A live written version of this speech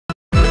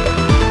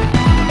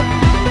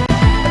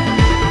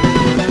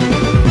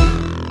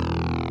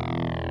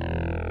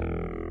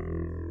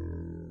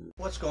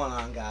What's going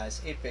on, guys?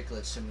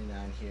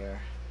 8BitGlitch79 here,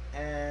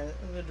 and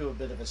I'm going to do a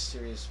bit of a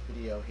serious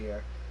video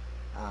here.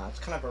 It's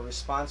kind of a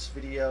response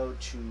video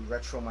to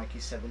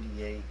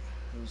RetroMikey78,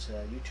 who's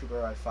a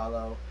YouTuber I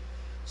follow.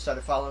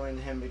 Started following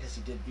him because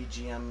he did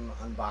VGM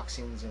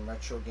unboxings and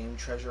retro game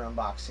treasure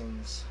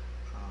unboxings.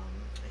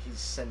 He's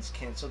since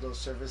canceled those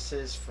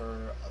services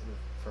for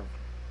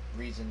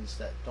reasons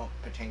that don't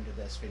pertain to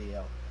this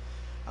video.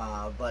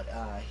 But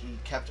he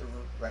kept a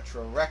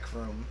retro rec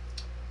room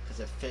because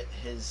it fit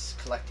his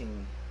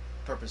collecting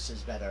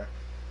purposes better.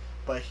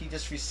 But he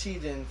just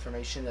received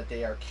information that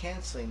they are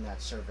canceling that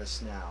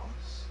service now.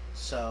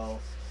 So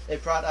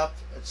it brought up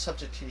a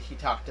subject he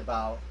talked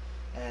about,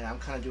 and I'm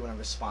kind of doing a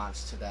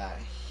response to that.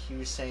 He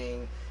was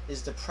saying,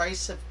 is the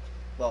price of,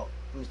 well,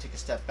 let me take a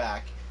step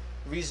back.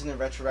 The reason the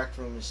Retro Rec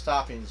Room is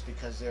stopping is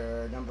because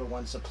their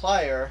 #1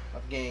 supplier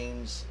of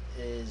games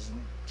is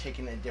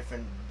taking a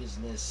different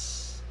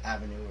business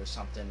avenue or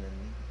something,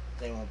 and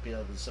they won't be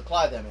able to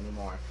supply them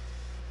anymore.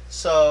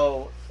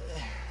 So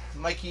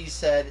Mikey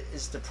said,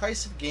 is the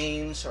price of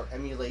games or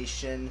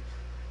emulation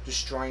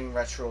destroying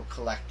retro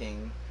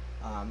collecting?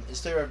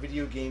 Is there a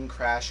video game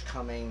crash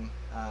coming?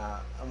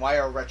 And why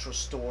are retro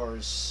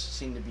stores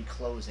seem to be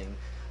closing?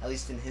 At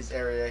least in his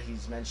area,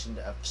 he's mentioned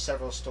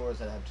several stores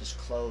that have just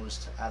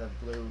closed out of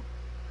blue,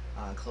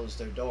 closed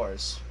their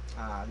doors.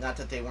 Not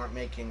that they weren't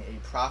making a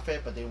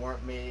profit, but they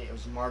weren't it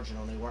was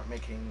marginal. They weren't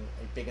making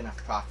a big enough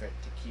profit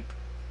to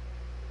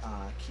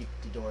keep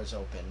the doors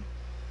open.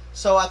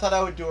 So I thought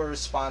I would do a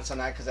response on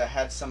that because I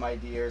had some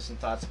ideas and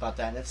thoughts about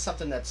that, and it's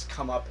something that's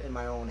come up in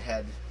my own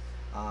head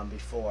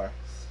before.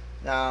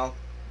 Now,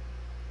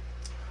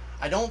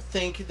 I don't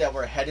think that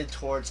we're headed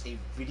towards a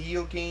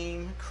video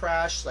game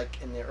crash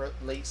like in the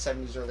late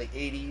 70s, early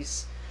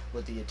 80s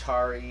with the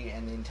Atari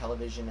and the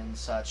Intellivision and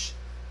such,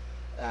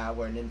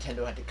 where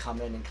Nintendo had to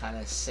come in and kind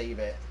of save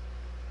it.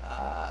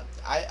 I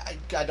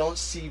don't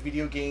see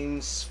video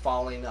games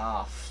falling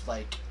off.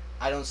 Like,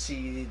 I don't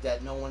see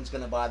that no one's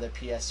going to buy the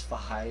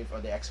PS5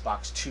 or the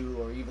Xbox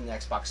 2 or even the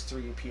Xbox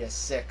 3 or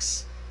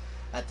PS6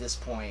 at this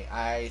point.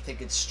 I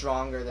think it's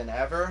stronger than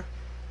ever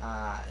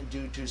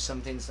due to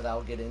some things that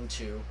I'll get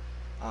into.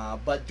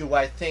 But do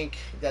I think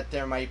that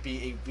there might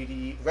be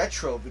a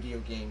retro video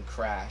game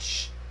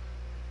crash?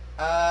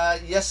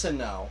 Yes and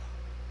no.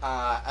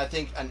 I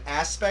think an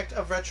aspect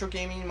of retro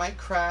gaming might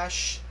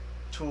crash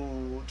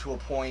to a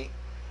point,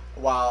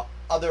 while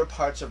other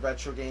parts of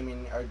retro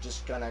gaming are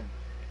just gonna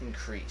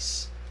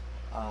increase.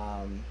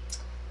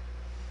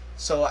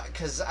 So,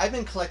 because I've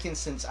been collecting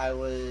since I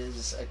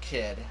was a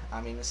kid.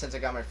 I mean, since I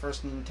got my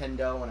first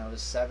Nintendo when I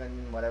was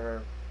 7,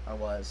 whatever I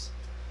was,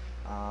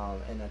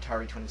 an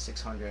Atari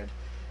 2600.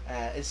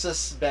 It's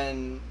just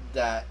been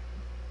that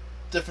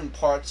different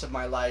parts of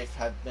my life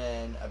have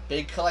been a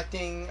big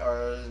collecting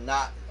or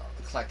not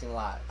collecting a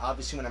lot.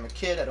 Obviously, when I'm a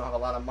kid, I don't have a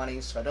lot of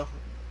money, so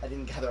I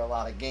didn't gather a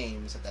lot of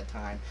games at that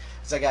time.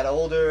 As I got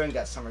older and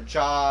got summer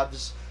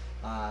jobs,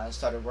 I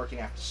started working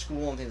after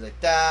school and things like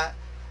that,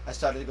 I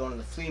started going to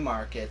the flea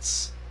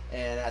markets.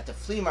 And at the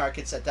flea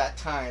markets at that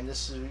time,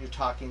 this is, you're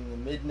talking the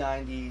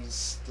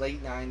mid-90s,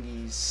 late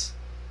 90s,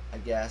 I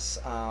guess,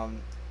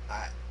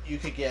 you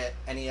could get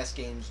NES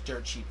games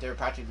dirt cheap. They were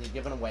practically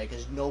given away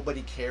because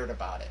nobody cared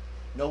about it.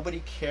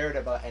 Nobody cared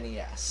about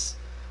NES.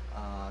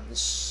 The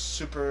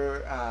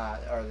Super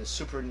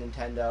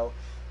Nintendo,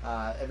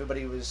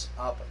 everybody was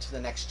up to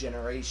the next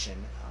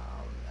generation,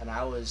 and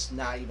I was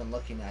not even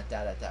looking at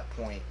that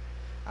point.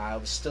 I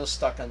was still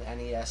stuck on the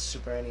NES,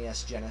 Super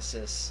NES,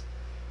 Genesis,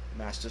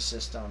 Master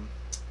System.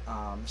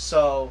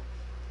 So,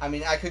 I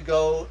mean, I could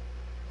go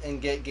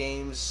and get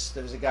games.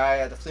 There was a guy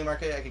at the flea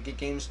market, I could get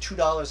games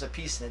 $2 a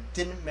piece, and it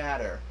didn't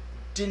matter.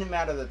 Didn't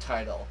matter the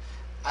title.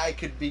 I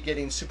could be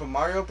getting Super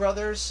Mario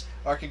Brothers,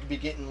 or I could be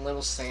getting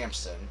Little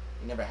Samson.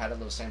 He never had a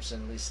Little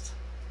Samson, at least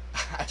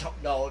I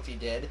don't know if he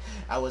did.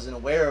 I wasn't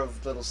aware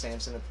of Little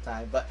Samson at the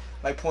time, but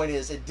my point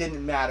is, it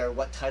didn't matter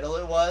what title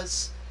it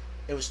was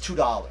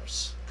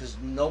 $2, because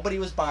nobody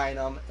was buying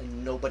them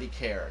and nobody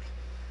cared.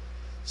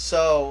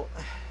 So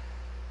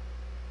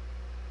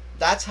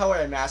that's how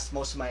I amassed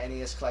most of my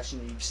NES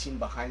collection you've seen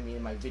behind me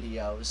in my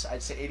videos.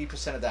 I'd say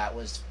 80% of that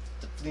was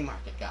the flea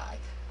market guy.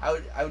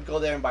 I would go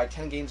there and buy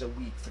 10 games a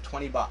week for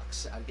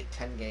 $20. I'd get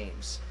 10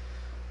 games.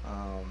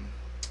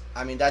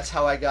 I mean, that's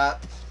how I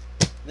got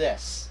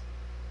this.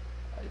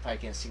 You probably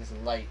can't see because of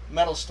the light.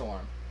 Metal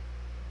Storm.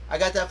 I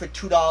got that for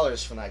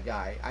 $2 from that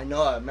guy. I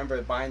know, I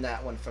remember buying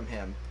that one from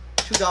him.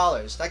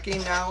 $2. That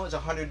game now is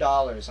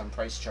 $100 on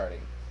price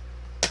charting.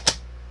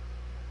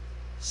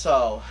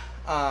 So,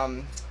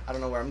 I don't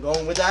know where I'm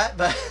going with that,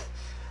 but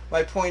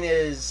my point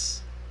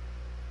is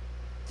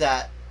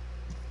that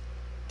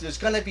there's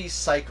going to be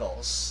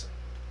cycles.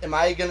 Am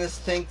I going to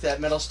think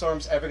that Metal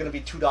Storm's ever going to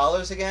be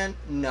 $2 again?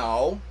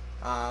 No.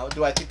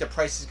 Do I think the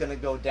price is going to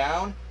go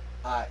down?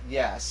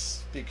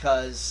 Yes,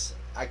 because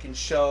I can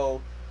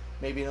show,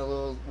 maybe in a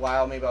little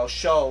while, maybe I'll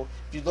show,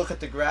 if you look at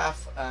the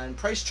graph and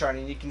price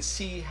charting, you can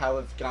see how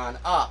it's gone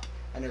up,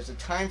 and there's a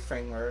time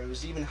frame where it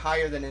was even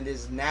higher than it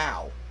is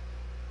now,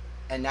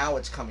 and now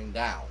it's coming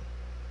down.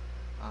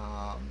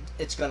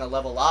 It's going to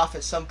level off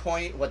at some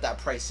point. What that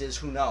price is,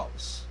 who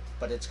knows?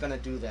 But it's going to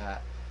do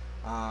that.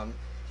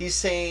 He's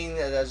saying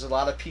that there's a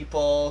lot of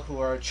people who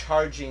are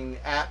charging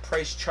at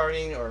price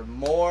charting or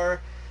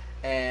more,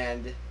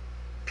 and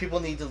people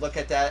need to look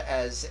at that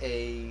as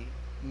a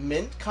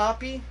mint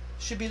copy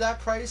should be that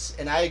price,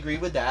 and I agree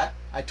with that.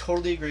 I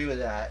totally agree with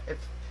that.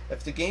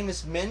 If the game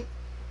is mint,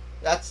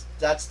 that's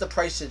the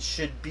price it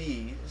should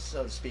be,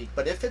 so to speak.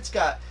 But if it's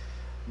got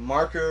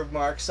marker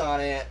marks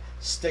on it,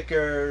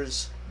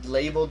 stickers,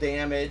 label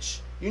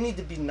damage, you need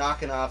to be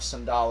knocking off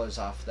some dollars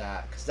off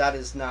that, because that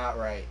is not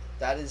right.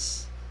 That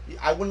is,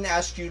 I wouldn't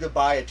ask you to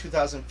buy a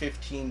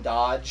 2015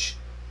 Dodge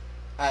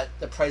at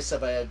the price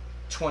of a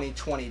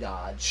 2020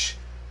 Dodge.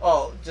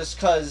 Oh, just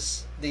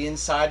because the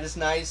inside is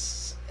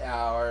nice,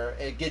 or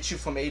it gets you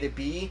from A to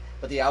B,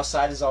 but the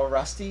outside is all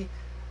rusty.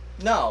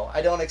 No,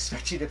 I don't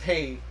expect you to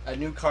pay a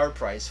new car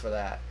price for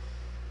that.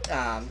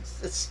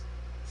 It's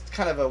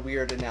kind of a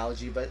weird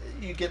analogy, but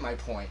you get my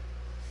point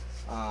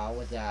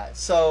with that.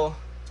 So,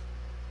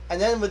 and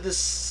then with this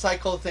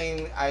cycle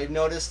thing, I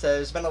noticed that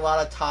there's been a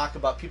lot of talk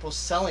about people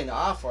selling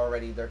off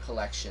already their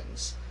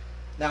collections.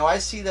 Now, I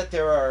see that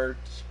there are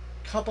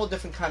a couple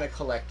different kind of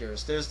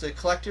collectors. There's the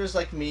collectors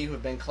like me who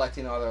have been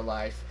collecting all their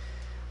life.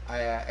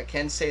 I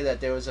can say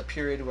that there was a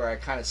period where I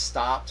kind of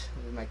stopped.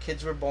 When my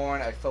kids were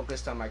born, I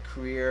focused on my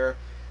career.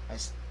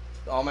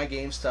 All my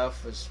game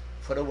stuff was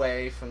put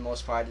away for the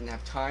most part. I didn't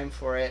have time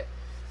for it.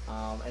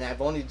 And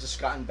I've only just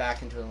gotten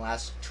back into it in the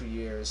last 2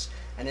 years.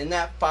 And in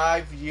that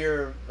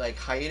 5-year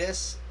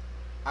hiatus,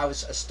 I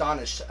was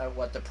astonished at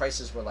what the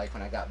prices were like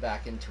when I got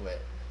back into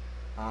it.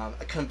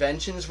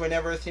 Conventions were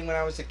never a thing when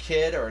I was a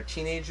kid or a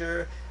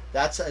teenager.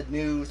 That's a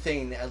new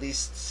thing, at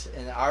least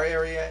in our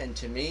area and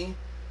to me.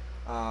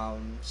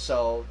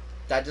 So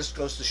that just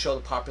goes to show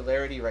the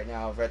popularity right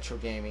now of retro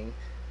gaming.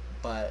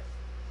 But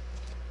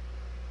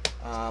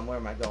where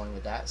am I going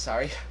with that?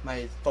 Sorry,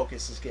 my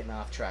focus is getting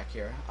off track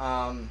here.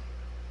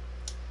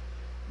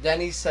 Then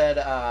he said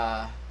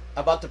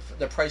about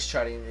the price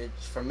charting.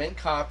 For mint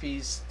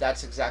copies,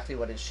 that's exactly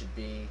what it should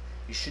be.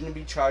 You shouldn't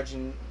be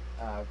charging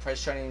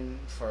price charting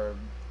for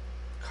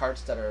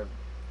carts that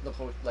look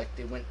like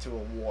they went through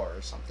a war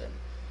or something.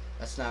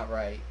 That's not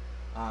right.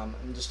 I'm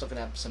just looking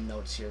at some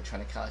notes here,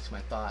 trying to collect my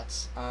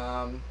thoughts.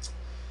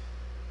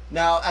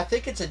 Now, I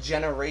think it's a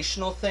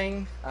generational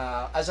thing.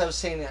 As I was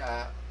saying,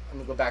 I'm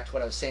going to go back to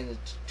what I was saying, the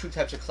two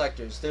types of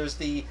collectors. There's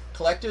the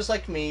collectors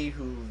like me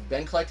who've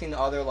been collecting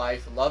all their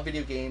life, love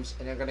video games,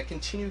 and are going to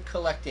continue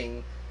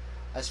collecting,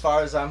 as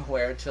far as I'm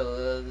aware,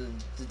 till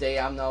the day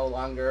I'm no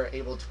longer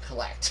able to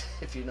collect,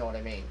 if you know what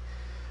I mean.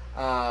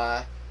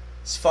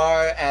 As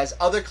far as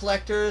other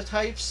collector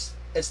types,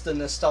 it's the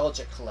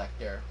nostalgic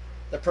collector.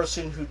 The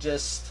person who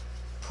just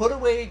put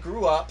away,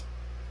 grew up,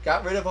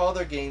 got rid of all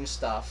their game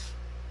stuff,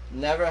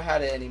 never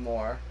had it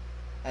anymore,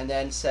 and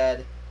then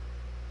said,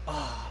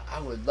 oh, I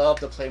would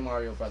love to play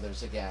Mario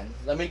Brothers again.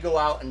 Let me go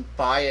out and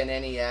buy an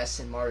NES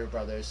and Mario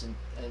Brothers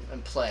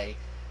and play.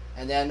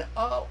 And then,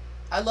 oh,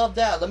 I love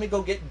that. Let me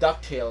go get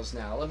DuckTales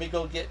now. Let me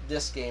go get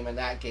this game and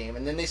that game.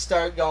 And then they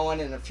start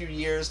going, in a few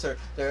years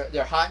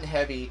they're hot and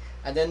heavy,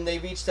 and then they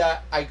reach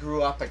that I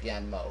grew up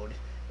again mode,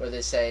 where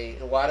they say,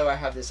 why do I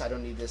have this? I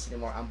don't need this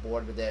anymore. I'm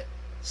bored with it.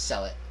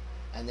 Sell it.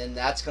 And then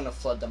that's going to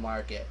flood the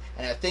market.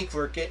 And I think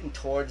we're getting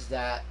towards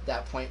that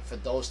point for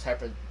those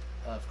type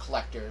of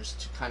collectors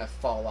to kind of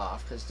fall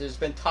off, because there's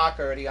been talk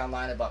already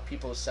online about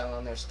people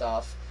selling their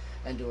stuff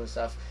and doing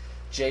stuff.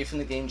 Jay from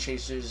the Game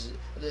Chasers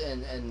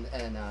and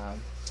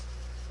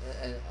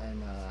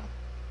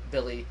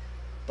Billy,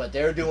 but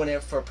they're doing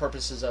it for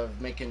purposes of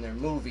making their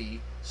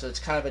movie, so it's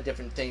kind of a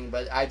different thing.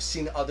 But I've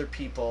seen other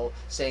people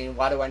saying,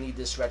 why do I need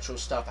this retro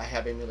stuff? I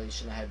have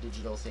emulation, I have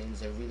digital things.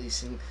 They're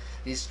releasing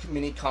these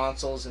mini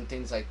consoles and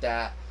things like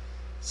that.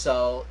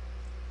 So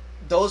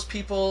those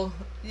people,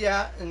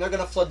 yeah, and they're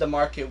going to flood the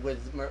market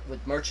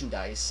with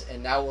merchandise,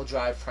 and that will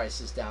drive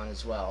prices down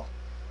as well.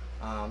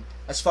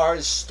 As far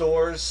as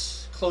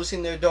stores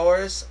closing their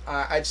doors,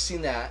 I've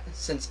seen that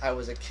since I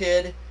was a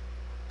kid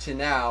to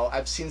now.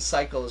 I've seen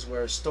cycles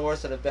where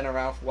stores that have been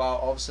around for a while,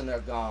 all of a sudden are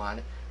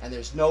gone, and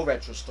there's no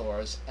retro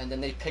stores, and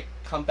then they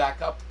come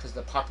back up because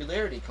the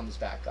popularity comes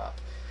back up.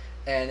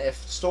 And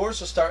if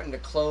stores are starting to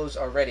close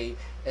already,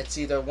 it's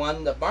either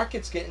one, the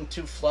market's getting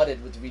too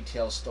flooded with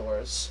retail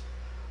stores,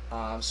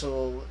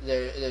 so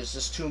there's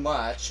just too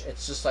much.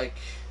 It's just like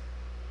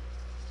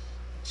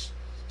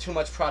too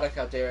much product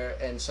out there,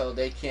 and so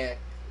they can't,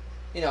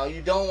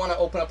 you don't want to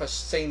open up a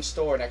same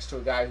store next to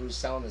a guy who's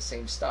selling the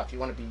same stuff. You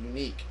want to be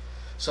unique.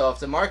 So if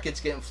the market's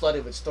getting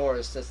flooded with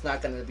stores, that's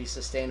not going to be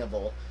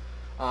sustainable.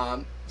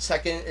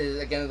 Second is,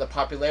 again, the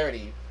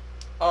popularity.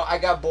 Oh, I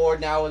got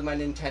bored now with my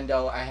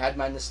Nintendo. I had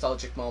my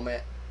nostalgic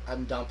moment.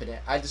 I'm dumping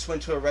it. I just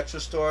went to a retro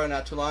store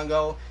not too long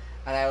ago,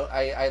 and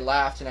I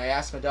laughed, and I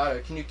asked my daughter,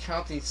 can you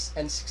count these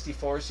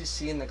N64s you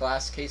see in the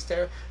glass case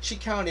there? She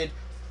counted.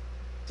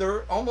 There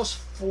are almost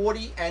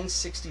 40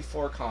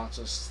 N64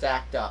 consoles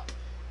stacked up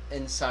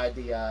inside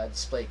the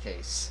display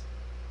case.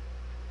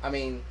 I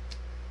mean,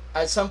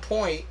 at some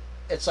point,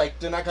 it's like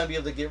they're not going to be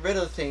able to get rid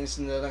of things,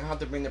 and they're going to have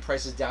to bring the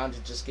prices down to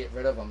just get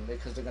rid of them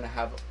because they're going to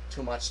have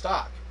too much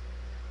stock.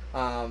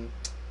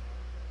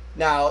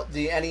 Now,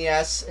 the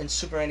NES and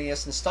Super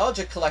NES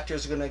nostalgia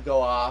collectors are going to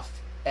go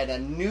off, and a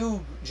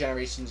new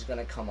generation is going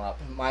to come up.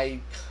 My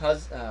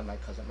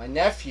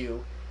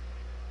nephew,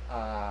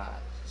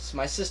 so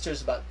my sister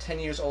is about 10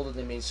 years older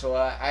than me, so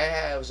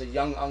I was a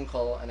young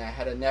uncle, and I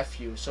had a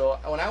nephew. So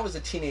when I was a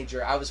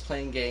teenager, I was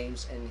playing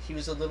games, and he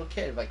was a little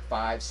kid, like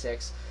 5,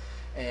 6,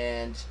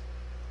 and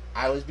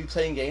I would be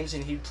playing games,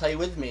 and he'd play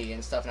with me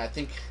and stuff. And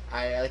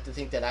I like to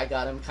think that I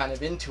got him kind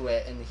of into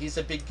it, and he's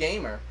a big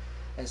gamer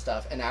and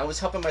stuff. And I was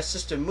helping my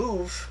sister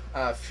move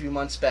a few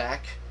months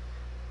back,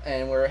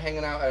 and we were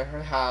hanging out at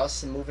her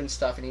house and moving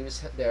stuff, and he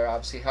was there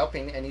obviously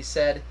helping, and he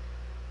said,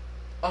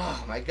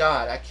 "Oh my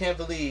God, I can't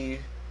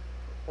believe."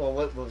 Well,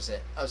 what was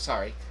it? Oh,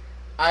 sorry.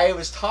 I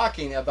was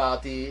talking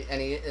about the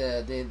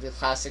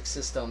classic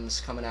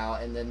systems coming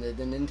out, and then the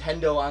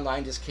Nintendo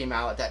Online just came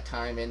out at that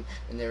time, and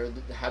they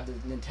have the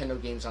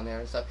Nintendo games on there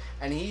and stuff.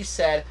 And he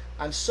said,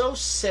 "I'm so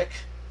sick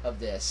of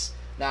this."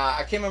 Now,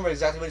 I can't remember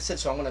exactly what he said,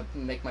 so I'm going to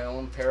make my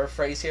own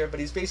paraphrase here, but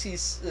he's basically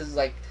is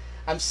like,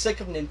 "I'm sick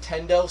of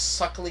Nintendo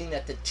suckling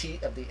at the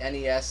teat of the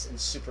NES and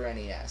Super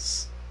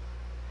NES."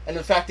 And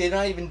in fact, they're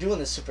not even doing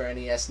the Super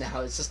NES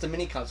now. It's just a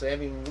mini console. They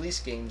haven't even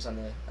released games on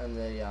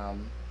the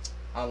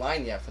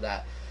online yet for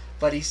that.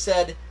 But he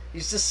said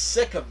he's just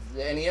sick of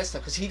the NES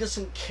stuff because he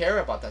doesn't care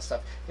about that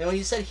stuff. You know,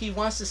 he said he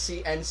wants to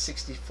see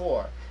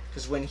N64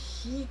 because when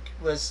he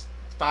was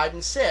 5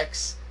 and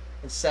 6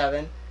 and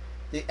 7,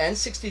 the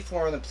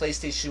N64 and the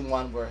PlayStation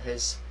 1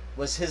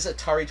 was his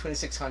Atari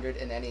 2600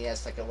 and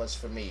NES like it was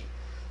for me.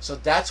 So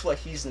that's what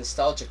he's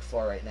nostalgic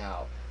for right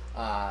now.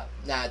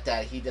 Not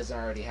that he doesn't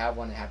already have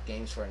one and have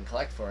games for it and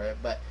collect for it,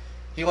 but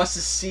he wants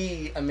to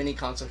see a mini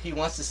console. He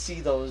wants to see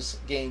those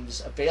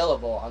games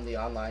available on the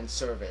online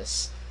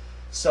service.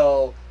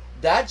 So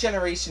that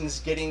generation is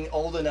getting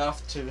old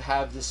enough to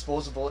have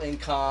disposable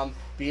income,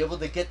 be able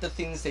to get the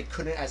things they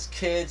couldn't as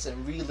kids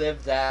and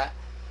relive that.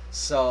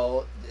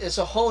 So it's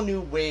a whole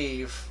new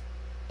wave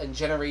and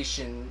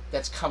generation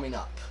that's coming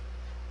up.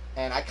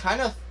 And I kind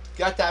of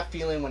got that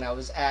feeling when I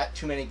was at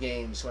Too Many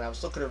Games, when I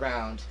was looking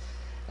around,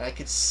 and I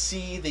could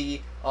see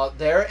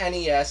their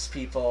NES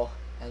people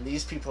and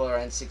these people are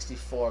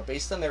N64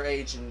 based on their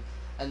age, and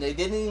they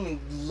didn't even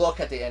look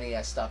at the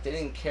NES stuff. They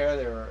didn't care.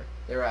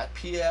 They were at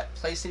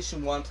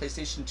PlayStation 1,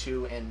 PlayStation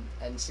 2, and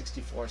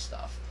N64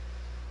 stuff.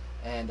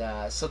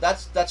 And so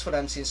that's what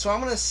I'm seeing. So I'm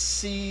gonna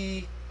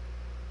see.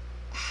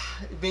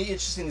 It'd be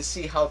interesting to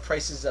see how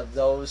prices of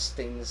those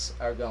things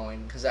are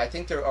going, because I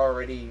think they're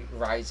already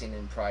rising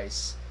in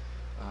price.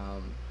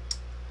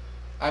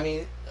 I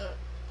mean,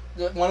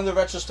 one of the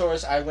retro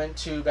stores I went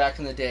to back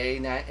in the day,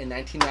 in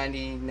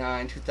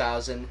 1999,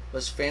 2000,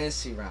 was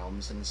Fantasy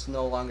Realms, and it's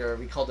no longer,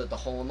 we called it the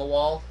Hole in the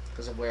Wall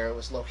because of where it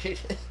was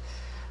located.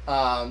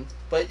 But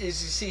as you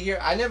see here,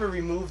 I never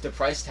removed the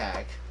price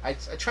tag. I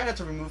try not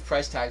to remove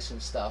price tags from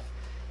stuff.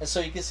 And so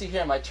you can see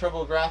here my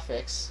Turbo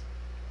Graphics.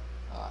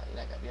 You're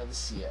not going to be able to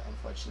see it,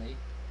 unfortunately.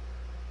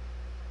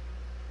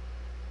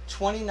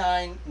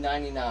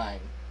 $29.99.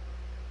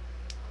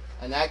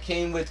 And that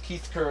came with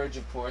Keith Courage,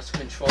 of course,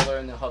 controller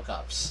and the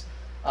hookups.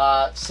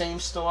 Same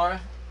store,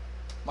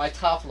 my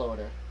top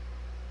loader.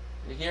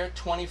 You hear?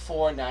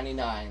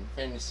 $24.99,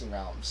 Fantasy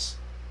Realms.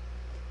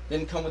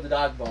 Didn't come with the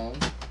dog bone,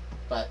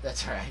 but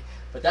that's alright.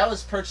 But that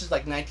was purchased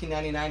like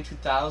 1999,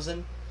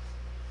 2000.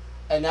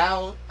 And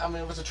now, I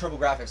mean, it was a Turbo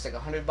Graphics, like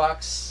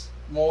 $100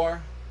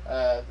 more.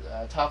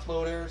 Top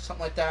loader,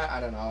 something like that.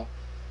 I don't know.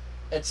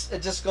 It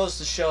just goes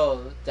to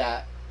show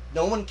that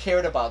no one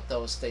cared about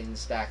those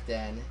things back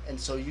then, and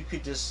so you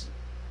could just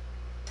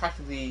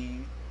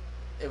practically,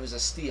 it was a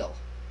steal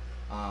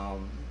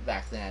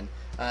back then.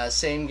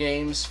 Same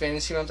games,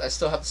 Fantasy Realms. I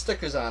still have the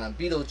stickers on them.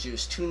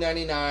 Beetlejuice,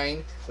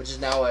 $2.99, which is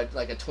now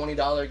like a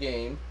 $20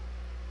 game.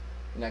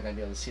 You're not gonna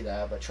be able to see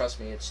that, but trust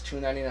me, it's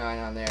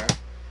 $2.99 on there.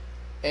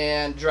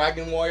 And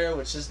Dragon Warrior,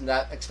 which isn't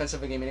that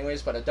expensive a game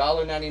anyways, but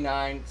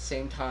 $1.99,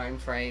 same time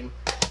frame.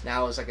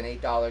 Now it's like an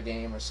 $8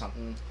 game or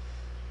something.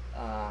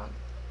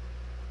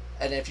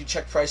 And if you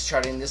check price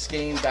charting, this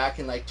game back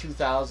in like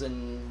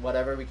 2000,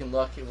 whatever we can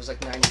look, it was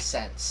like 90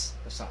 cents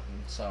or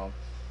something. So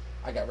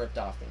I got ripped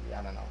off maybe,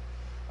 I don't know.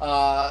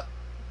 I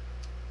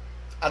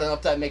don't know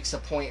if that makes a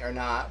point or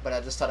not, but I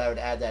just thought I would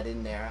add that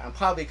in there. I'm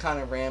probably kind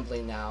of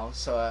rambling now,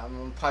 so I'm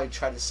going to probably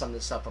try to sum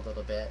this up a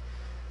little bit.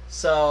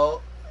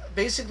 So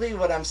basically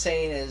what I'm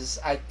saying is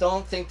I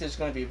don't think there's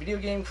going to be a video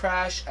game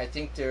crash. I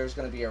think there's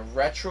going to be a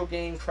retro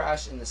game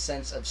crash in the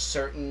sense of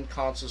certain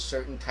consoles,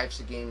 certain types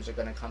of games are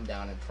going to come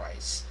down in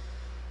price.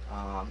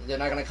 They're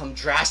not going to come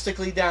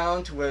drastically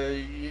down to where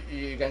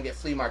you're going to get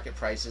flea market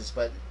prices,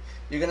 but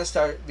you're going to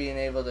start being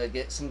able to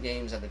get some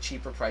games at a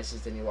cheaper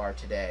prices than you are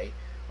today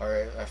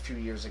or a few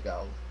years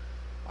ago.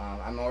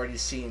 I'm already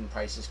seeing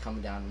prices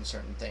come down in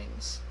certain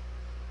things.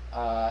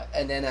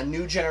 And then a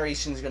new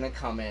generation is going to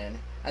come in.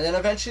 And then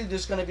eventually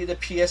there's going to be the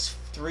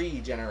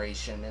PS3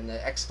 generation and the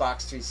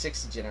Xbox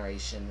 360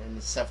 generation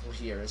in several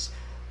years.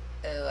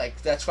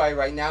 like that's why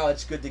right now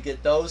it's good to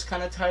get those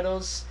kind of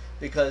titles,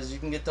 because you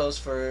can get those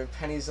for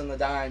pennies on the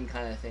dime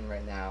kind of thing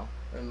right now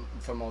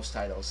for most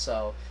titles.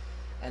 So,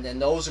 and then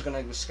those are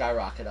going to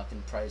skyrocket up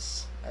in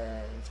price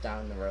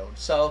down the road.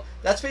 So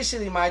that's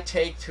basically my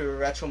take to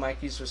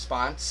RetroMikey's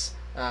response.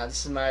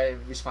 This is my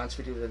response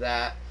video to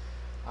that.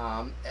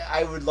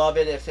 I would love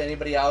it if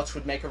anybody else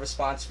would make a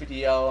response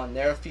video on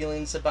their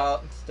feelings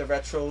about the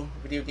retro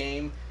video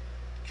game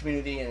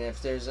community, and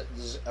if there's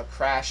a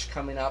crash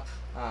coming up,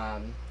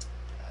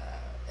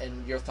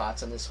 and your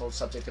thoughts on this whole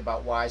subject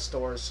about why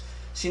stores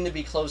seem to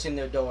be closing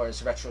their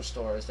doors, retro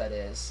stores that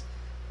is.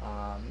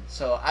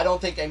 So I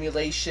don't think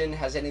emulation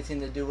has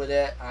anything to do with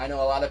it. I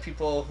know a lot of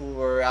people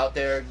who are out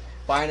there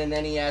buying an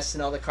NES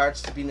and all the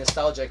carts to be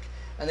nostalgic,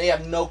 and they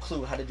have no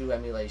clue how to do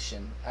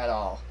emulation at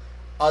all,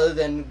 other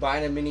than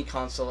buying a mini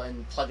console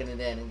and plugging it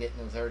in and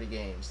getting 30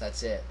 games.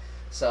 That's it.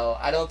 So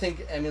I don't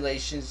think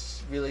emulation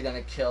is really going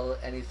to kill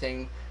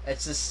anything.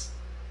 It's just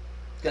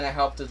going to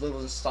help the little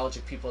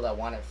nostalgic people that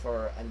want it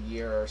for a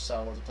year or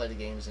so to play the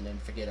games and then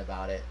forget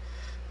about it.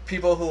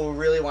 People who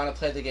really want to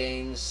play the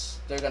games,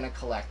 they're going to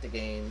collect the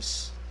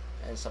games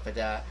and stuff like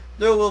that.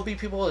 There will be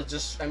people that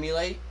just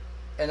emulate,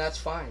 and that's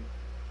fine.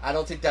 I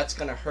don't think that's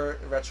going to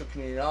hurt the retro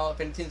community at all.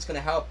 If anything, it's going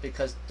to help,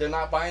 because they're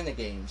not buying the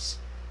games.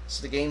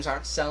 So the games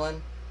aren't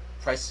selling.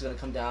 Price is going to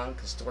come down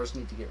because stores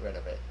need to get rid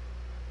of it.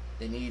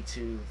 They need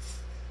to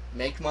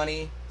make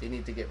money. They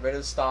need to get rid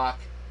of stock,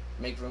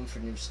 make room for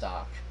new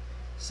stock.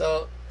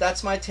 So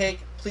that's my take.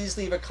 Please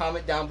leave a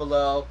comment down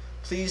below.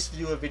 Please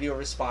do a video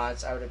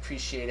response. I would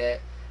appreciate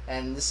it.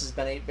 And this has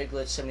been 8-Bit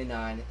Glitch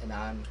 79, and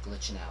I'm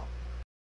glitching out.